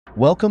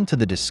Welcome to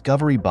the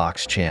Discovery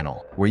Box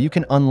channel, where you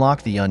can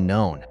unlock the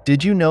unknown.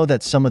 Did you know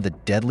that some of the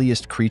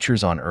deadliest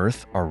creatures on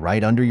Earth are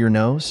right under your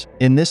nose?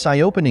 In this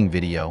eye-opening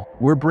video,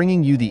 we're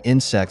bringing you the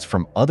insects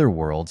from other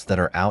worlds that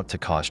are out to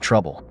cause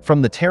trouble.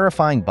 From the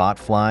terrifying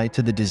Botfly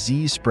to the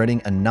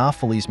disease-spreading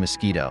Anopheles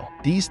Mosquito,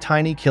 these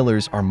tiny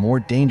killers are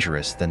more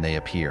dangerous than they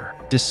appear.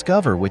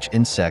 Discover which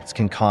insects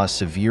can cause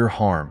severe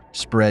harm,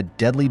 spread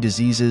deadly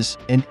diseases,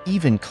 and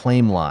even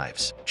claim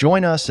lives.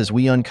 Join us as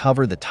we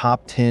uncover the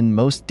top 10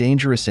 most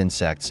dangerous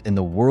insects in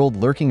the world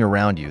lurking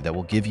around you that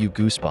will give you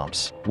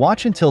goosebumps.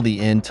 Watch until the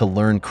end to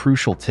learn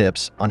crucial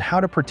tips on how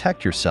to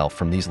protect yourself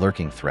from these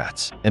lurking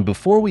threats. And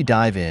before we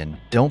dive in,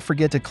 don't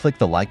forget to click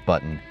the like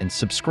button and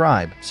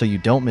subscribe so you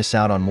don't miss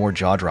out on more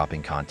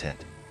jaw-dropping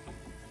content.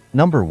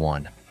 Number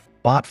 1.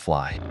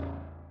 Botfly.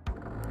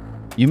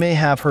 You may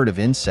have heard of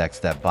insects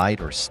that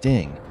bite or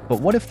sting, but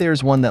what if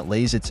there's one that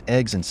lays its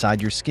eggs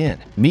inside your skin?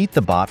 Meet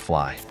the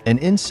botfly, an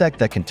insect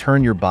that can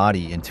turn your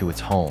body into its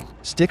home.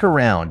 Stick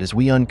around as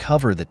we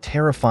uncover the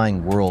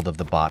terrifying world of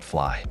the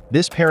botfly.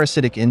 This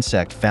parasitic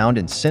insect found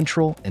in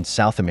Central and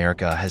South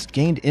America has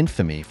gained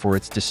infamy for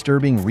its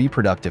disturbing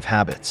reproductive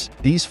habits.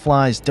 These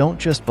flies don't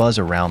just buzz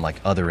around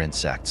like other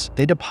insects.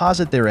 They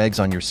deposit their eggs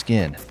on your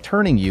skin,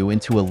 turning you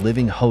into a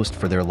living host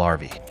for their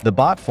larvae. The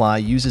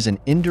botfly uses an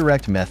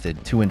indirect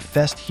method to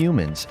infest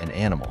humans and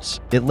animals.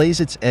 It lays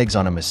its eggs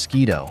on a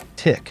mosquito,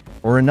 tick,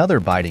 or another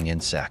biting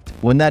insect.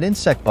 When that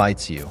insect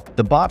bites you,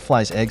 the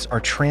botfly's eggs are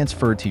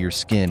transferred to your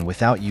skin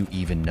without you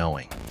even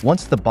knowing.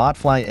 Once the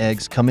botfly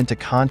eggs come into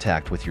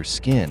contact with your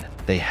skin,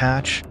 they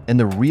hatch, and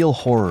the real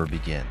horror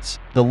begins.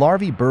 The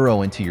larvae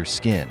burrow into your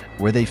skin,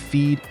 where they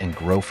feed and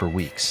grow for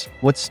weeks.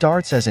 What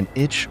starts as an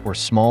itch or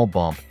small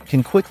bump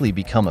can quickly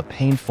become a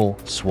painful,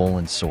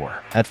 swollen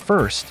sore. At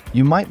first,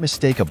 you might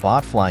mistake a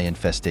botfly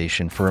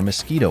infestation for a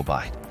mosquito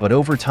bite, but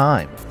over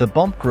time, the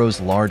bump grows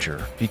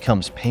larger,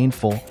 becomes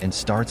painful, and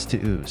starts to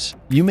ooze.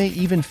 You may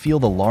even feel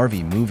the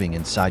larvae moving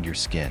inside your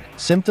skin.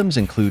 Symptoms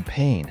include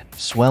pain,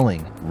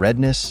 swelling,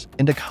 redness,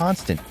 and a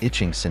constant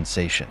itching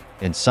sensation.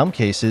 In some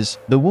cases,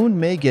 the wound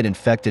may get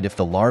infected if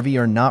the larvae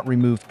are not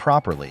removed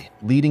properly,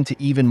 leading to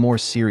even more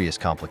serious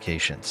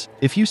complications.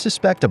 If you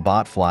suspect a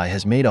botfly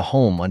has made a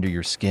home under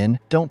your skin,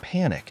 don't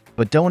panic,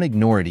 but don't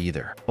ignore it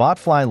either.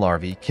 Botfly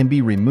larvae can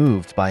be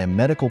removed by a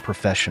medical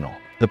professional.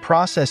 The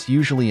process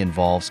usually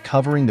involves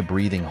covering the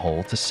breathing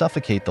hole to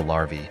suffocate the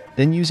larvae,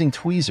 then using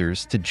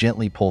tweezers to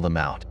gently pull them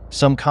out.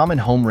 Some common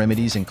home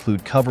remedies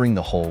include covering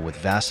the hole with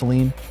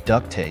Vaseline,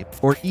 duct tape,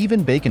 or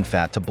even bacon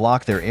fat to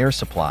block their air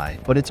supply,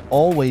 but it's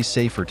always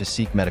safer to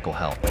seek medical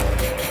help.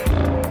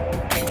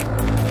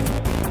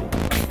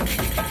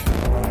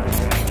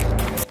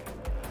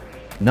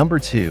 Number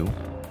 2.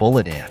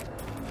 Bullet ant.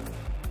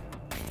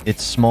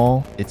 It's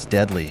small, it's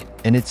deadly,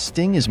 and its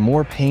sting is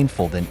more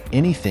painful than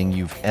anything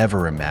you've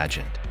ever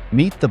imagined.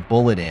 Meet the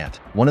bullet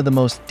ant, one of the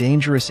most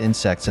dangerous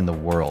insects in the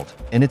world,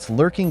 and it's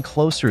lurking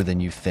closer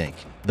than you think.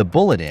 The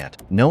bullet ant,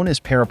 known as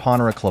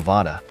Paraponera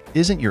clavata,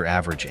 isn't your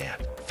average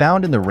ant.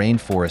 Found in the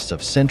rainforests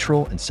of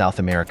Central and South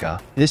America,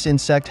 this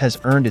insect has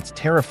earned its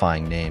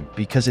terrifying name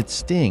because its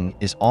sting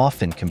is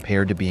often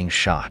compared to being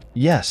shot.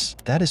 Yes,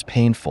 that is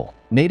painful.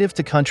 Native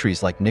to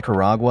countries like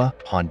Nicaragua,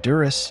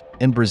 Honduras,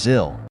 and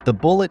Brazil, the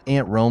bullet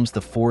ant roams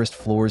the forest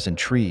floors and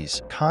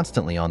trees,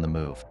 constantly on the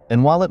move.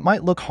 And while it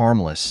might look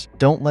harmless,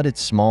 don't let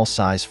its small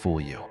size fool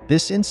you.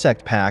 This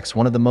insect packs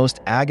one of the most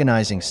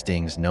agonizing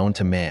stings known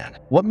to man.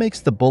 What makes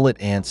the bullet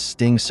ant's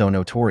sting so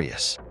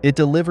notorious? It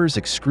delivers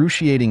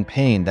excruciating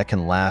pain that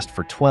can last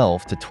for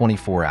 12 to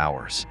 24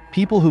 hours.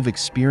 People who've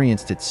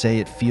experienced it say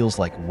it feels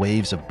like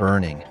waves of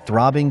burning,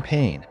 throbbing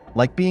pain,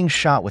 like being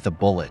shot with a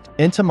bullet.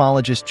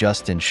 Entomologist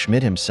Justin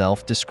Schmidt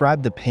himself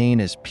described the pain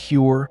as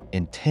pure,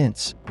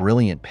 intense,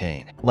 brilliant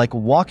pain, like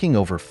walking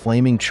over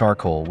flaming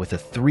charcoal with a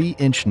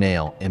 3-inch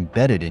nail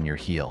embedded in your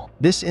heel.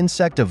 This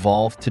insect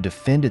evolved to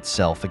defend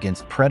itself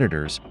against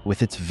predators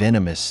with its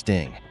venomous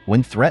sting.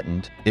 When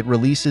threatened, it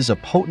releases a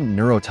potent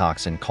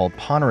neurotoxin called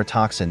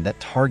ponerotoxin that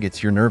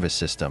targets your nervous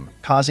system,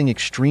 causing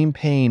extreme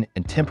pain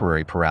and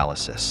temporary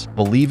paralysis.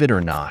 Believe it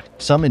or not,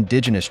 some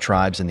indigenous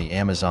tribes in the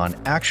Amazon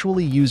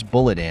actually use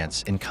bullet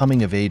ants in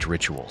coming-of-age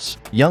rituals.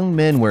 Young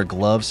men wear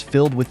gloves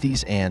filled with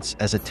these ants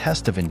as a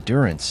test of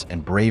endurance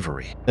and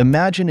bravery.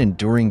 Imagine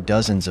enduring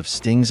dozens of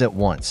stings at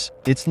once.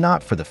 It's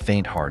not for the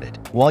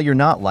faint-hearted. While you're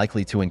not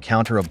likely to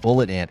encounter a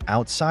bullet ant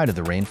outside of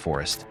the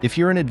rainforest, if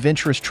you're an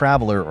adventurous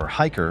traveler or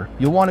hiker,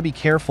 you'll want to be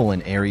careful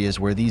in areas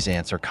where these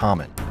ants are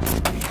common.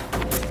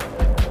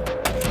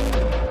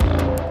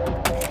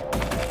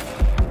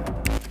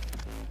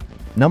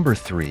 Number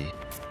 3.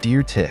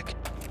 Deer tick.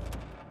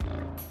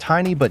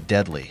 Tiny but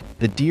deadly,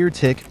 the deer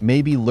tick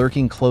may be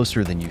lurking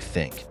closer than you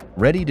think,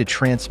 ready to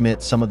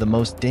transmit some of the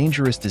most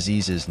dangerous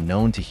diseases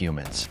known to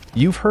humans.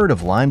 You've heard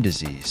of Lyme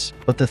disease,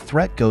 but the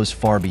threat goes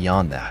far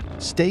beyond that.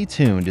 Stay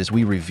tuned as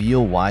we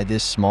reveal why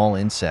this small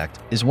insect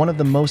is one of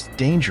the most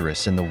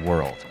dangerous in the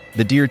world.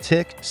 The deer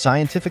tick,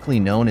 scientifically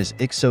known as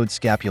Ixodes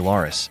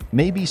scapularis,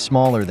 may be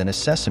smaller than a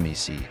sesame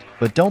seed,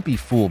 but don't be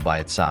fooled by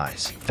its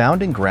size.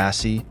 Found in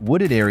grassy,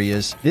 wooded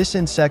areas, this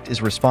insect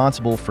is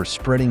responsible for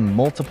spreading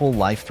multiple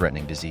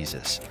life-threatening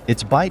diseases.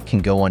 Its bite can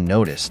go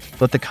unnoticed,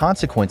 but the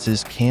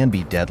consequences can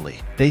be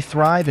deadly. They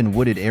thrive in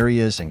wooded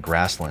areas and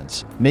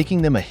grasslands,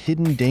 making them a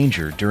hidden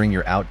danger during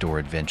your outdoor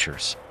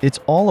adventures. It's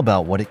all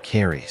about what it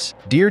carries.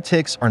 Deer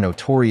ticks are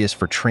notorious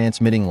for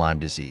transmitting Lyme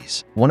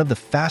disease, one of the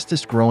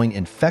fastest-growing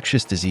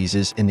infectious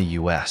diseases in the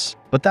U.S.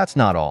 But that's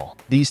not all.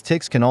 These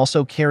ticks can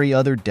also carry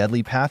other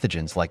deadly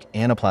pathogens like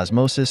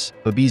anaplasmosis,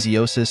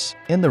 babesiosis,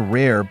 and the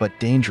rare but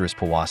dangerous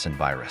Powassan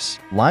virus.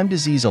 Lyme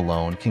disease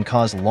alone can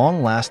cause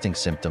long-lasting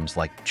symptoms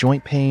like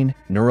joint pain,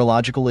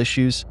 neurological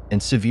issues,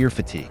 and severe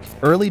fatigue.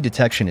 Early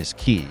detection is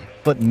key,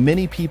 but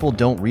many people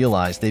don't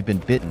realize they've been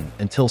bitten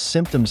until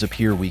symptoms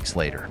appear weeks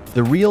later.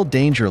 The real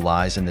danger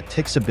lies in the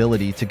tick's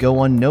ability to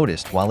go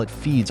unnoticed while it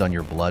feeds on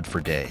your blood for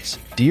days.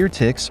 Deer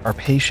ticks are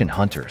patient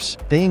hunters.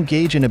 They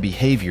engage in a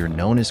behavior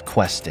known as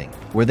questing,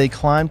 where they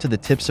climb to the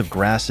tips of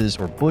grasses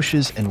or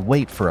bushes and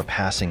wait for a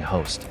passing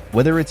host.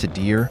 Whether it's a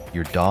deer,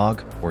 your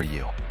dog, or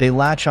you, they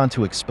latch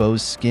onto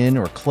exposed skin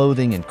or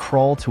clothing and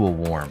crawl to a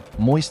warm,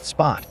 moist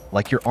spot,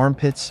 like your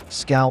armpits,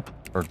 scalp,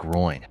 or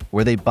groin,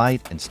 where they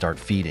bite and start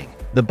feeding.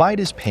 The bite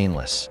is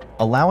painless,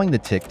 allowing the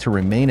tick to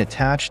remain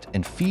attached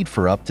and feed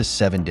for up to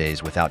 7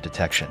 days without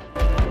detection.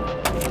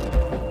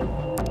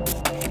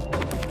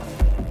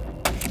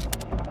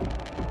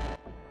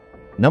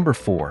 Number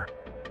 4.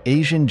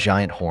 Asian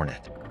Giant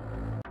Hornet.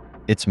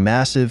 It's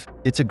massive,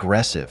 it's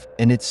aggressive,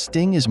 and its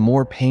sting is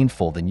more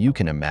painful than you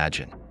can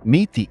imagine.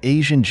 Meet the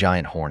Asian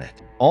Giant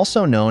Hornet.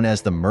 Also known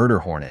as the murder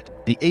hornet,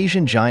 the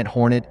Asian giant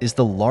hornet is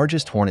the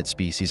largest hornet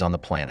species on the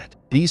planet.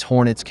 These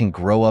hornets can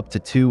grow up to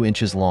 2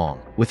 inches long,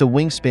 with a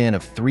wingspan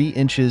of 3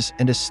 inches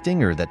and a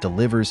stinger that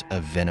delivers a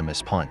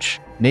venomous punch.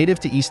 Native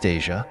to East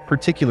Asia,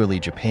 particularly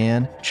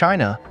Japan,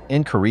 China,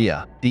 and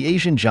Korea, the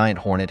Asian giant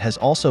hornet has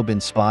also been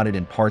spotted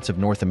in parts of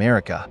North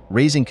America,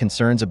 raising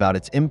concerns about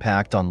its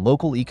impact on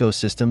local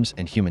ecosystems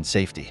and human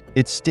safety.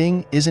 Its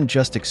sting isn't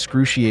just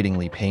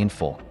excruciatingly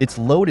painful, it's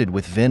loaded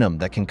with venom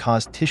that can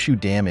cause tissue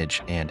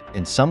damage and,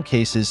 in some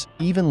cases,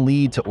 even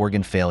lead to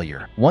organ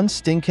failure. One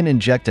sting can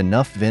inject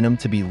enough venom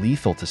to be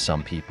lethal to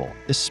some people,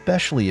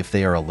 especially if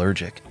they are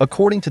allergic.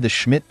 According to the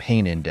Schmidt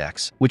Pain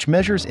Index, which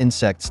measures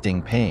insect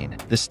sting pain,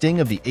 the sting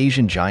of the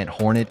Asian giant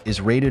hornet is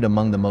rated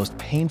among the most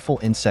painful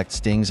insect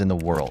stings in the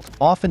world,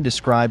 often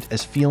described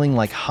as feeling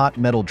like hot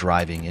metal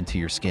driving into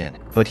your skin.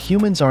 But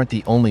humans aren't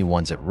the only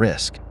ones at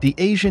risk. The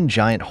Asian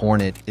giant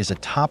hornet is a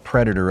top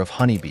predator of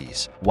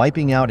honeybees,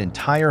 wiping out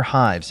entire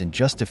hives in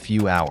just a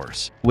few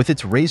hours. With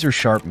its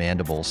razor-sharp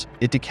mandibles,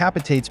 it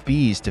decapitates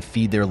bees to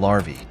feed their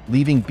larvae,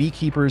 leaving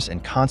beekeepers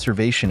and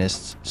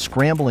conservationists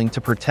scrambling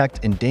to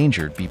protect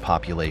endangered bee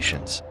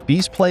populations.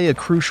 Bees play a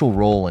crucial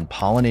role in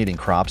pollinating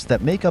crops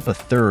that make up a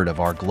third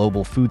of our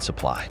global food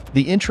supply.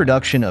 The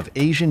introduction of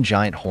Asian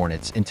giant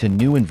hornets into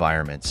new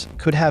environments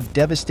could have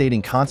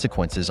devastating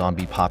consequences on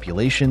bee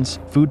populations,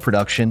 food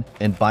production,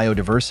 and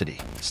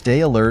biodiversity.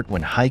 Stay alert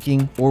when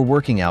hiking or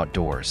working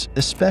outdoors,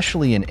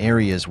 especially in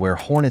areas where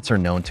hornets are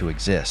known to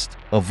exist.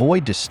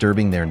 Avoid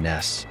disturbing their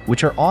nests,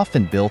 which are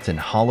often built in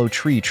hollow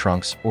tree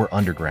trunks or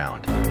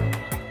underground.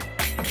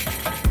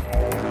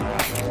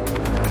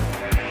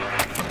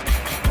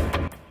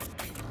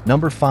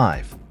 Number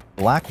 5.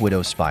 Black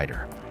Widow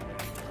Spider.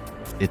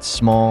 It's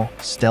small,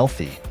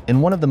 stealthy,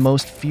 and one of the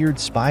most feared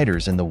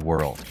spiders in the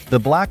world. The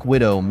black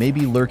widow may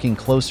be lurking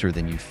closer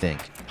than you think,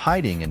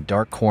 hiding in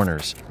dark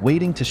corners,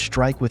 waiting to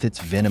strike with its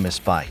venomous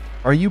bite.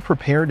 Are you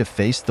prepared to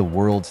face the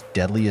world's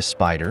deadliest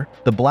spider?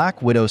 The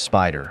black widow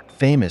spider,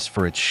 famous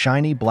for its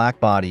shiny black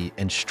body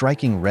and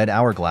striking red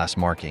hourglass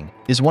marking,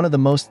 is one of the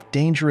most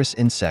dangerous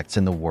insects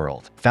in the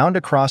world. Found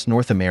across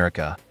North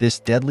America, this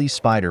deadly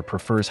spider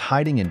prefers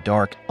hiding in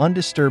dark,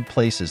 undisturbed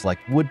places like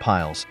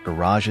woodpiles,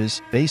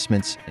 garages,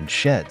 basements, and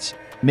sheds,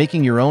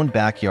 making your own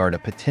backyard a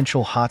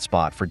potential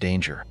hotspot for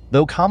danger.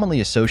 Though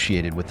commonly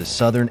associated with the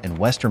southern and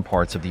western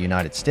parts of the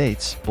United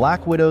States,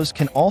 black widows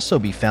can also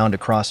be found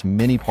across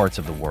many parts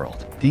of the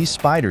world. These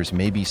spiders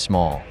may be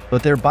small,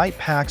 but their bite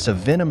packs a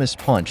venomous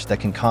punch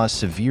that can cause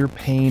severe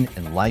pain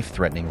and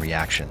life-threatening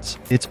reactions.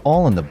 It's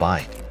all in the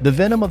bite. The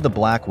venom of the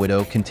black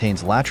widow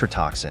contains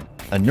latrotoxin,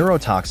 a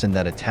neurotoxin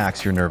that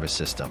attacks your nervous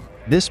system.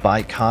 This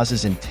bite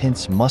causes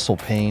intense muscle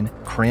pain,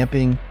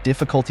 cramping,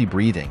 difficulty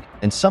breathing,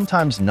 and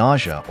sometimes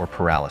nausea or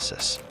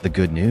paralysis. The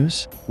good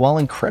news? While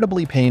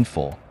incredibly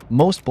painful,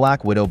 most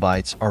black widow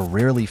bites are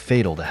rarely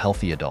fatal to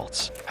healthy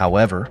adults.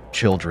 However,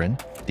 children,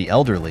 the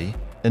elderly,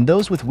 and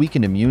those with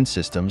weakened immune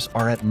systems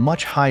are at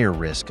much higher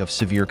risk of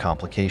severe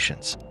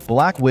complications.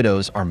 Black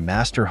widows are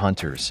master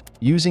hunters,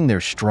 using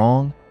their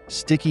strong,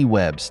 sticky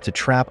webs to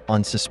trap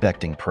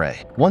unsuspecting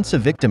prey. Once a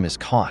victim is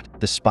caught,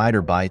 the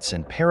spider bites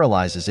and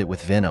paralyzes it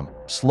with venom,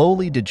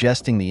 slowly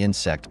digesting the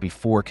insect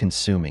before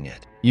consuming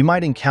it. You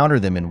might encounter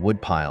them in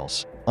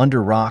woodpiles,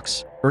 under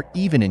rocks, or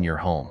even in your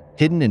home,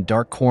 hidden in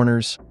dark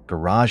corners,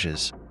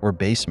 garages, or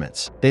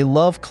basements. They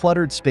love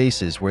cluttered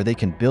spaces where they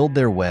can build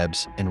their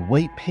webs and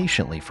wait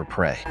patiently for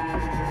prey.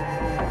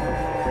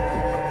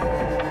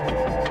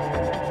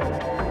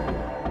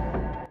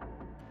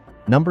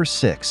 Number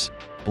 6.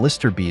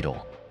 Blister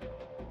Beetle.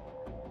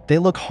 They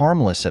look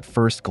harmless at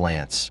first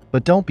glance,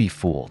 but don't be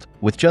fooled.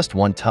 With just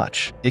one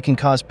touch, it can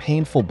cause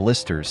painful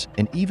blisters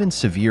and even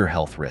severe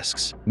health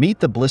risks. Meet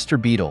the blister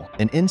beetle,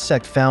 an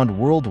insect found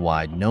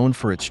worldwide known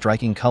for its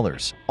striking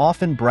colors,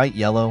 often bright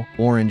yellow,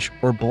 orange,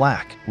 or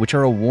black, which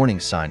are a warning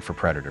sign for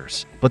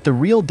predators. But the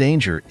real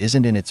danger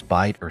isn't in its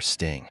bite or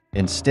sting.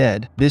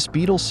 Instead, this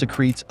beetle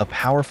secretes a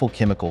powerful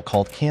chemical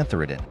called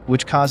cantharidin,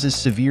 which causes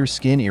severe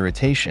skin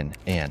irritation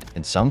and,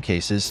 in some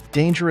cases,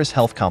 dangerous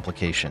health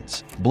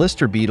complications.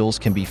 Blister beetles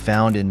can be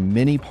found in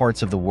many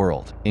parts of the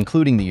world,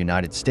 including the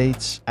United States,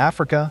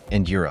 Africa,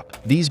 and Europe.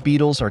 These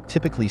beetles are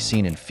typically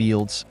seen in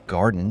fields,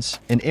 gardens,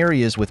 and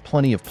areas with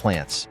plenty of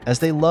plants, as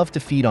they love to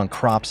feed on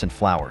crops and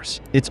flowers.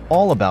 It's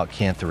all about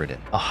cantharidin,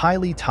 a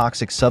highly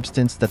toxic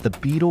substance that the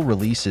beetle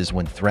releases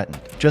when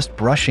threatened. Just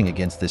brushing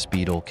against this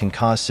beetle can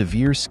cause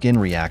severe skin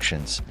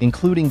reactions,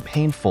 including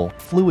painful,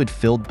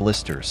 fluid-filled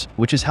blisters,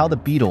 which is how the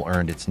beetle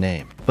earned its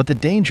name. But the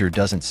danger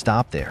doesn't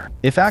stop there.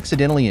 If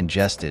accidentally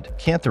ingested,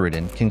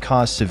 cantharidin can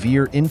cause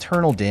severe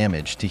internal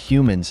damage to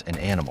humans and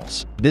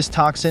animals. This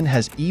toxin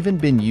has even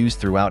been used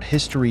throughout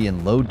history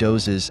in low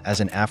doses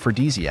as an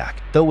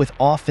aphrodisiac, though with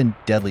often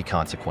deadly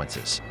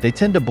consequences. They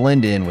tend to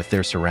blend in with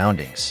their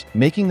surroundings,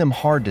 making them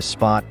hard to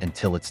spot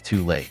until it's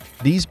too late.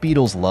 These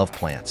beetles love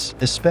plants,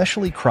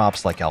 especially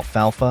crops like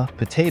alfalfa,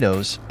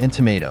 potatoes, and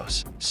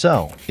tomatoes.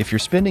 So, if you're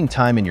spending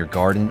time in your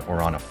garden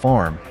or on a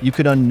farm, you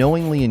could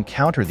unknowingly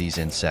encounter these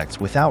insects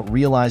without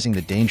realizing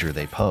the danger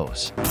they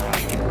pose.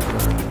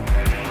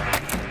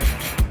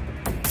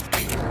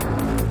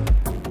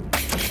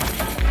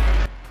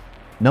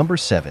 Number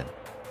 7.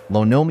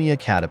 Lonomia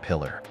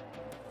Caterpillar.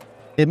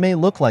 It may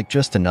look like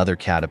just another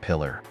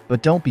caterpillar,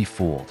 but don't be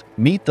fooled.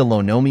 Meet the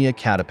Lonomia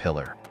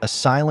Caterpillar, a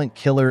silent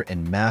killer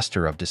and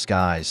master of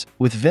disguise,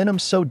 with venom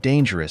so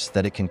dangerous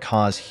that it can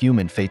cause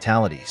human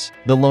fatalities.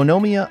 The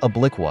Lonomia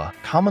obliqua,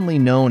 commonly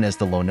known as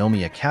the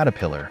Lonomia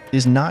caterpillar,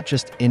 is not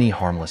just any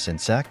harmless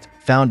insect.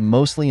 Found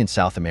mostly in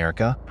South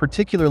America,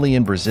 particularly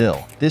in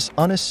Brazil, this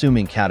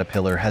unassuming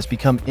caterpillar has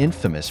become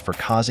infamous for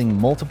causing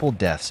multiple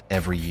deaths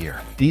every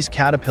year. These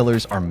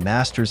caterpillars are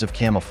masters of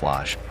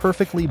camouflage,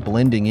 perfectly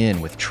blending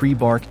in with tree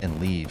bark and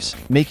leaves,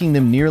 making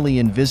them nearly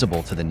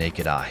invisible to the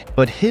naked eye.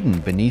 But hidden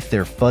beneath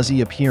their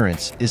fuzzy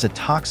appearance is a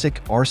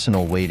toxic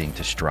arsenal waiting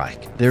to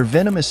strike. Their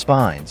venomous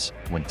spines,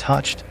 when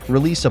touched,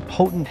 release a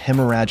potent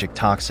hemorrhagic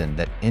toxin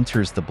that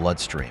enters the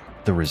bloodstream.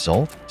 The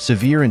result?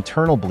 Severe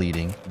internal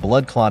bleeding,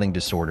 blood clotting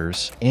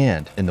disorders,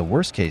 and, in the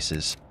worst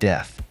cases,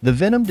 death. The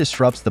venom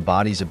disrupts the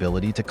body's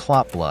ability to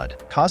clot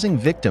blood, causing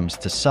victims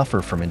to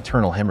suffer from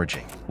internal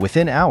hemorrhaging.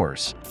 Within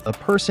hours, a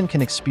person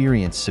can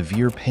experience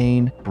severe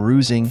pain,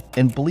 bruising,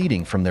 and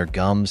bleeding from their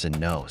gums and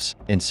nose.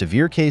 In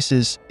severe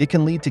cases, it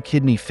can lead to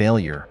kidney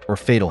failure or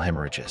fatal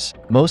hemorrhages.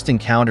 Most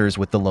encounters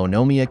with the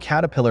Lonomia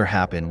caterpillar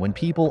happen when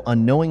people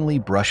unknowingly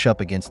brush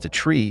up against a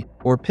tree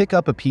or pick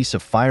up a piece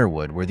of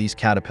firewood where these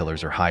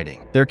caterpillars are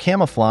hiding. Their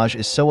camouflage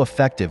is so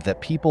effective that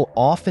people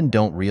often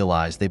don't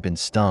realize they've been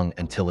stung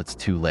until it's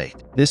too late.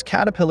 This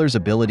caterpillar's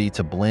ability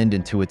to blend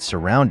into its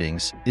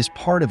surroundings is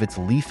part of its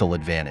lethal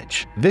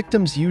advantage.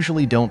 Victims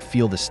usually don't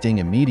feel the sting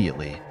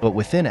immediately, but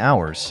within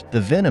hours,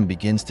 the venom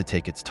begins to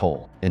take its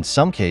toll. In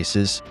some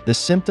cases, the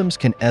symptoms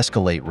can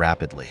escalate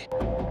rapidly.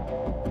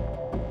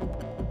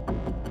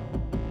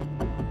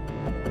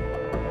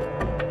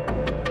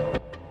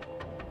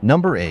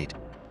 Number 8.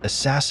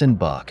 Assassin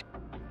bug.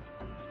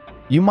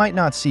 You might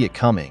not see it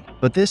coming,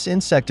 but this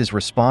insect is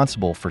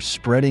responsible for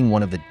spreading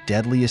one of the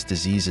deadliest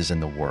diseases in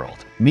the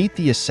world. Meet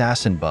the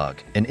assassin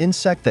bug, an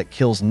insect that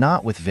kills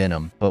not with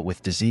venom, but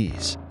with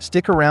disease.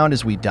 Stick around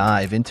as we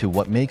dive into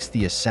what makes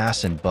the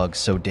assassin bug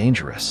so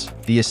dangerous.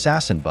 The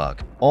assassin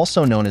bug,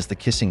 also known as the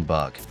kissing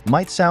bug,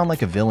 might sound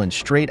like a villain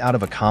straight out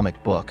of a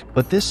comic book,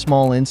 but this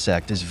small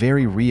insect is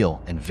very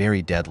real and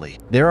very deadly.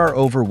 There are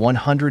over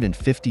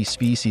 150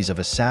 species of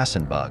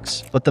assassin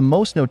bugs, but the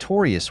most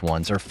notorious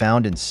ones are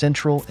found in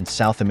Central and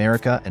South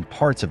America and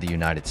parts of the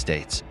United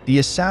States. The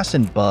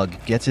assassin bug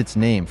gets its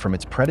name from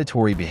its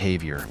predatory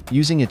behavior,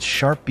 using its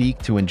sharp beak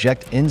to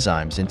inject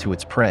enzymes into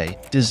its prey,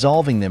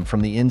 dissolving them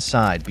from the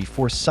inside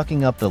before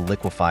sucking up the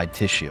liquefied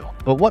tissue.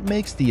 But what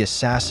makes the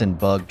assassin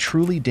bug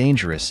truly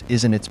dangerous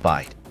isn't its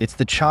bite. It's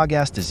the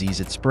Chagas disease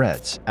it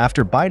spreads.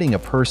 After biting a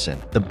person,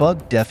 the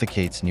bug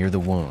defecates near the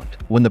wound.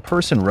 When the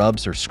person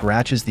rubs or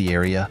scratches the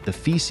area, the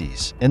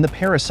feces and the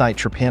parasite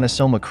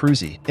Trypanosoma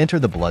cruzi enter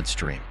the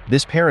bloodstream.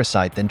 This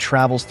parasite then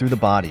travels through the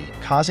body,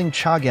 causing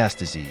Chagas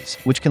disease,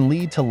 which can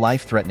lead to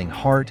life-threatening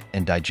heart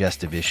and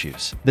digestive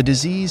issues. The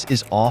disease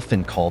is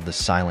often called the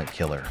silent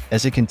killer,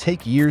 as it can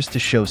take years to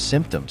show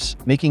symptoms,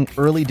 making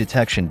early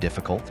detection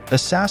difficult.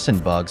 Assassin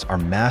bugs are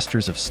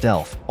masters of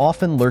stealth,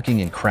 often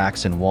lurking in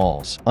cracks and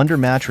walls, under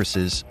mattresses,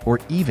 mattresses, or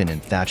even in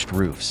thatched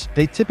roofs.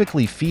 They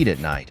typically feed at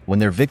night when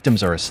their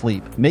victims are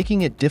asleep,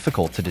 making it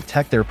difficult to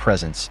detect their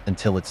presence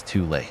until it's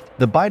too late.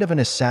 The bite of an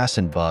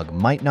assassin bug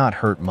might not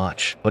hurt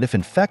much, but if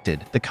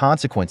infected, the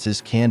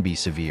consequences can be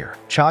severe.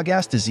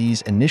 Chagas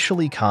disease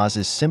initially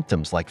causes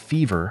symptoms like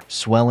fever,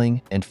 swelling,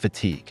 and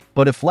fatigue.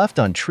 But if left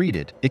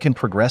untreated, it can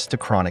progress to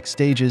chronic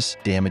stages,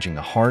 damaging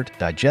the heart,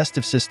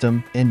 digestive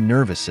system, and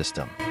nervous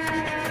system.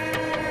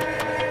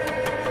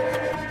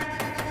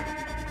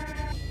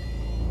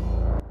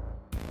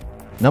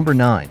 Number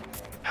 9.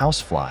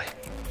 Housefly.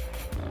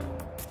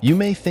 You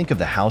may think of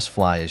the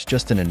housefly as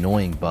just an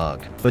annoying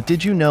bug, but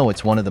did you know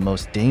it's one of the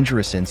most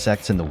dangerous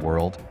insects in the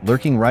world,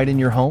 lurking right in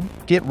your home?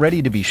 Get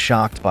ready to be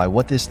shocked by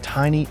what this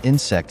tiny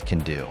insect can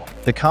do.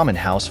 The common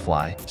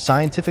housefly,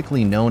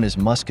 scientifically known as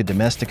Musca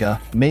domestica,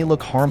 may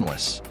look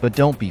harmless, but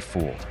don't be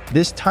fooled.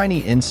 This tiny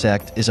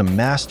insect is a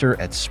master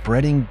at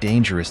spreading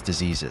dangerous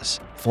diseases.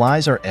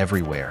 Flies are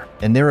everywhere,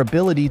 and their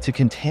ability to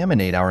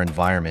contaminate our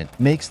environment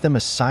makes them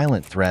a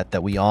silent threat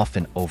that we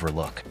often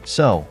overlook.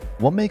 So,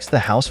 what makes the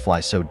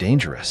housefly so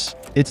dangerous?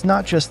 It's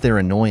not just their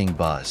annoying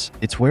buzz,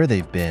 it's where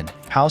they've been.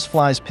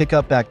 Houseflies pick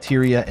up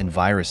bacteria and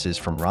viruses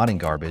from rotting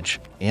garbage,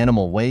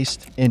 animal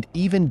waste, and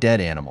even dead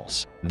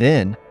animals.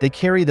 Then, they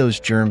carry those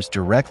germs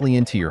directly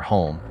into your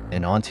home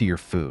and onto your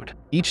food.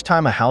 Each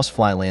time a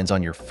housefly lands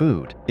on your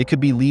food, it could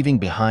be leaving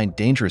behind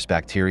dangerous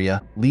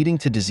bacteria, leading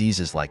to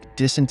diseases like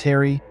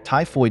dysentery,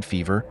 typhoid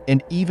fever,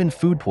 and even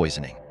food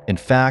poisoning. In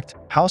fact,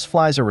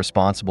 houseflies are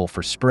responsible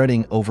for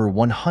spreading over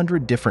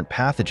 100 different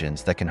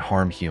pathogens that can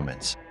harm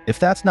humans. If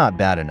that's not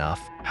bad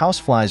enough,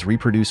 houseflies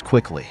reproduce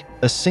quickly.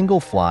 A single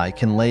fly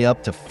can lay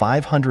up to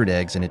 500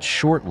 eggs in its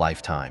short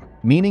lifetime,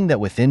 meaning that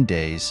within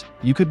days,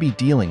 you could be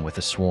dealing with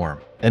a swarm.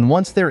 And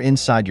once they're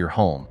inside your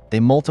home, they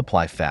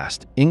multiply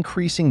fast,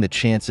 increasing the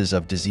chances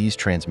of disease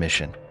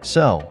transmission.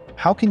 So,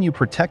 how can you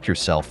protect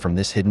yourself from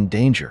this hidden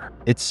danger?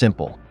 It's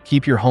simple.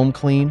 Keep your home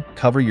clean,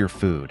 cover your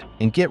food,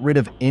 and get rid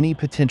of any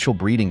potential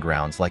breeding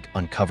grounds like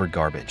uncovered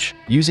garbage.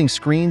 Using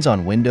screens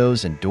on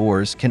windows and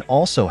doors can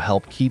also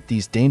help keep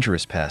these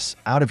dangerous pests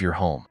out of your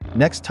home.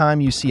 Next time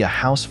you see a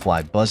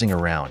housefly buzzing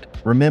around,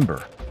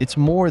 remember, it's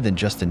more than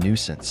just a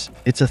nuisance.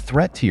 It's a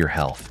threat to your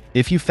health.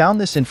 If you found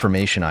this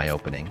information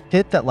eye-opening,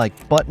 hit that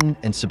like button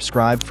and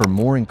subscribe for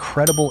more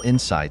incredible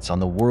insights on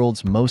the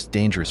world's most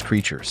dangerous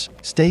creatures.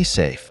 Stay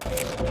safe.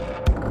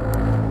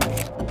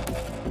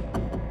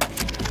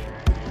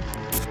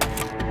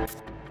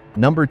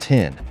 Number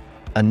 10.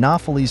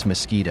 Anopheles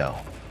Mosquito.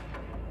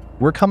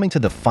 We're coming to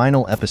the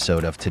final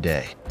episode of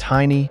today.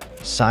 Tiny,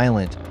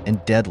 silent,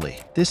 and deadly.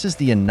 This is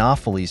the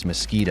Anopheles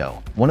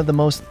mosquito, one of the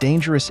most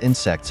dangerous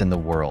insects in the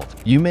world.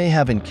 You may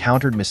have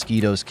encountered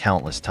mosquitoes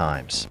countless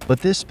times, but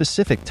this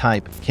specific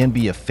type can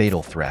be a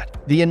fatal threat.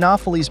 The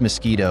Anopheles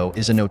mosquito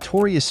is a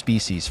notorious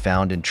species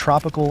found in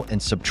tropical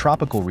and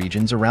subtropical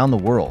regions around the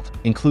world,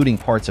 including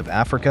parts of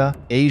Africa,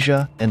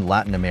 Asia, and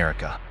Latin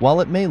America. While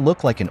it may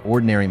look like an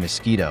ordinary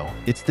mosquito,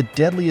 it's the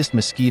deadliest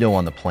mosquito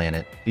on the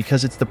planet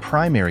because it's the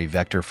primary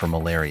vector for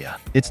malaria.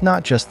 It's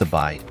not just the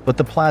bite, but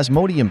the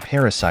Plasmodium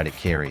parasite it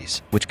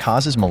carries, which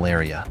causes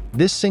malaria.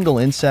 This single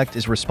insect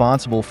is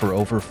responsible for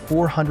over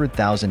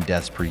 400,000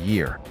 deaths per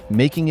year,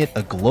 making it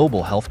a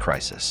global health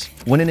crisis.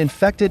 When an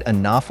infected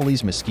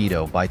Anopheles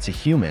mosquito bites a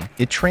human,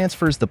 it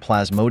transfers the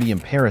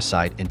Plasmodium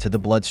parasite into the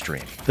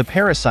bloodstream. The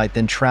parasite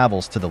then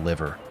travels to the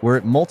liver, where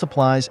it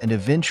multiplies and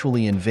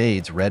eventually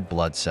invades red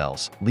blood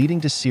cells, leading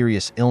to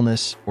serious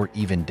illness or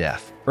even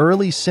death.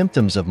 Early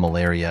symptoms of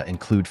malaria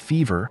include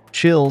fever,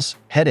 chills,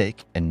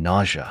 headache, and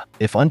nausea.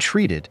 If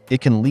untreated, it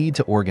can lead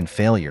to organ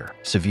failure,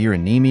 severe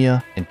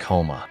anemia, and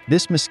coma.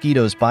 This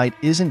mosquito's bite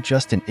isn't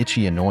just an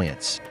itchy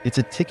annoyance, it's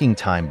a ticking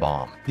time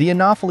bomb. The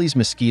Anopheles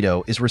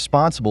mosquito is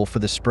responsible for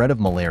the spread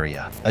of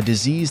malaria, a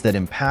disease that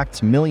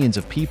impacts millions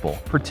of people,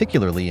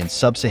 particularly in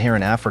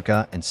sub-Saharan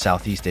Africa and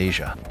Southeast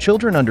Asia.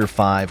 Children under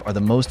 5 are the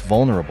most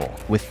vulnerable,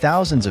 with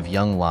thousands of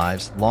young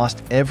lives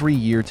lost every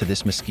year to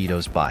this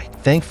mosquito's bite.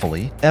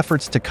 Thankfully,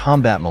 efforts to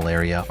combat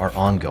malaria are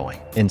ongoing.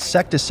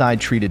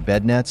 Insecticide-treated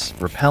bed nets,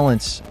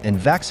 repellents, and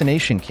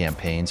vaccination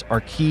campaigns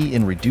are key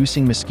in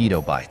reducing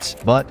mosquito bites.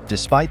 But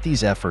despite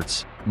these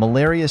efforts,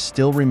 malaria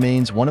still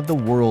remains one of the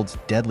world's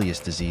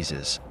deadliest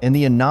diseases, and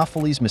the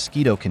Anopheles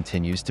mosquito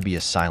continues to be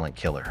a silent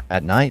killer.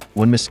 At night,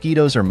 when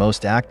mosquitoes are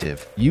most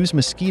active, use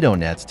mosquito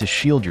nets to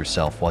shield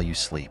yourself while you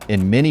sleep.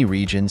 In many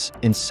regions,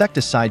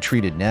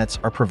 insecticide-treated nets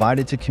are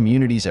provided to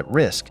communities at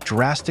risk,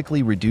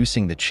 drastically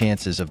reducing the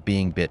chances of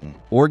being bitten.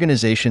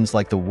 Organizations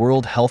like the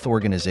World Health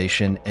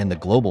Organization and the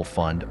Global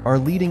Fund are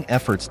leading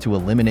efforts to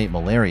eliminate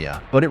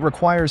malaria, but it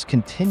requires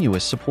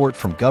continuous support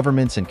from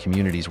governments and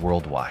communities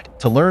worldwide.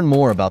 To learn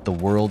more about the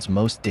world's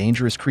most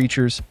dangerous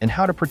creatures and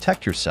how to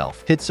protect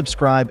yourself, hit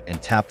subscribe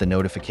and tap the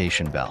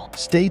notification bell.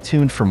 Stay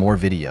tuned for more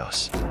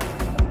videos.